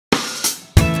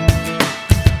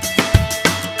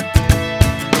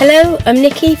Hello, I'm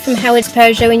Nikki from Howard's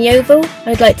Peugeot in Yeovil.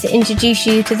 I'd like to introduce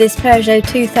you to this Peugeot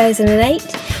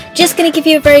 2008. Just going to give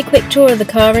you a very quick tour of the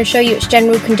car and show you its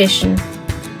general condition.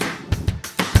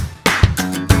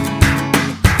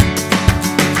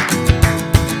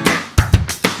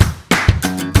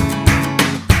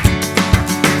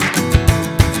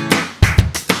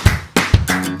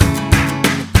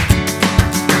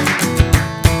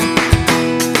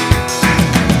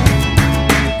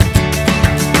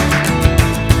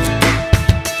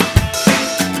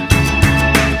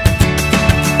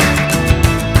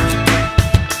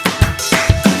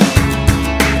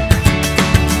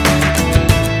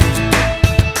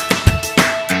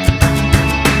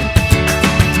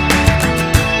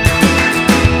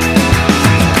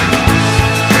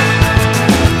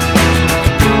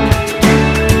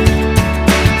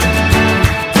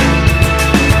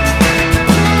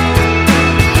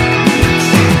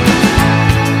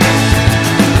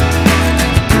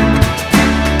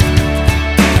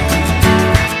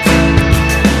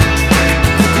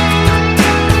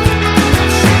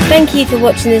 Thank you for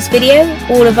watching this video.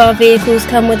 All of our vehicles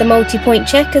come with a multi-point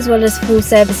check as well as full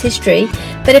service history,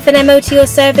 but if an MOT or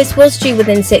service was due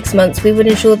within 6 months, we would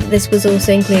ensure that this was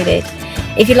also included.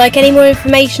 If you'd like any more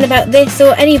information about this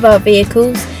or any of our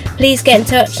vehicles, please get in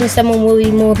touch and someone will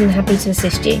be more than happy to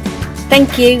assist you.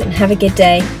 Thank you and have a good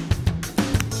day.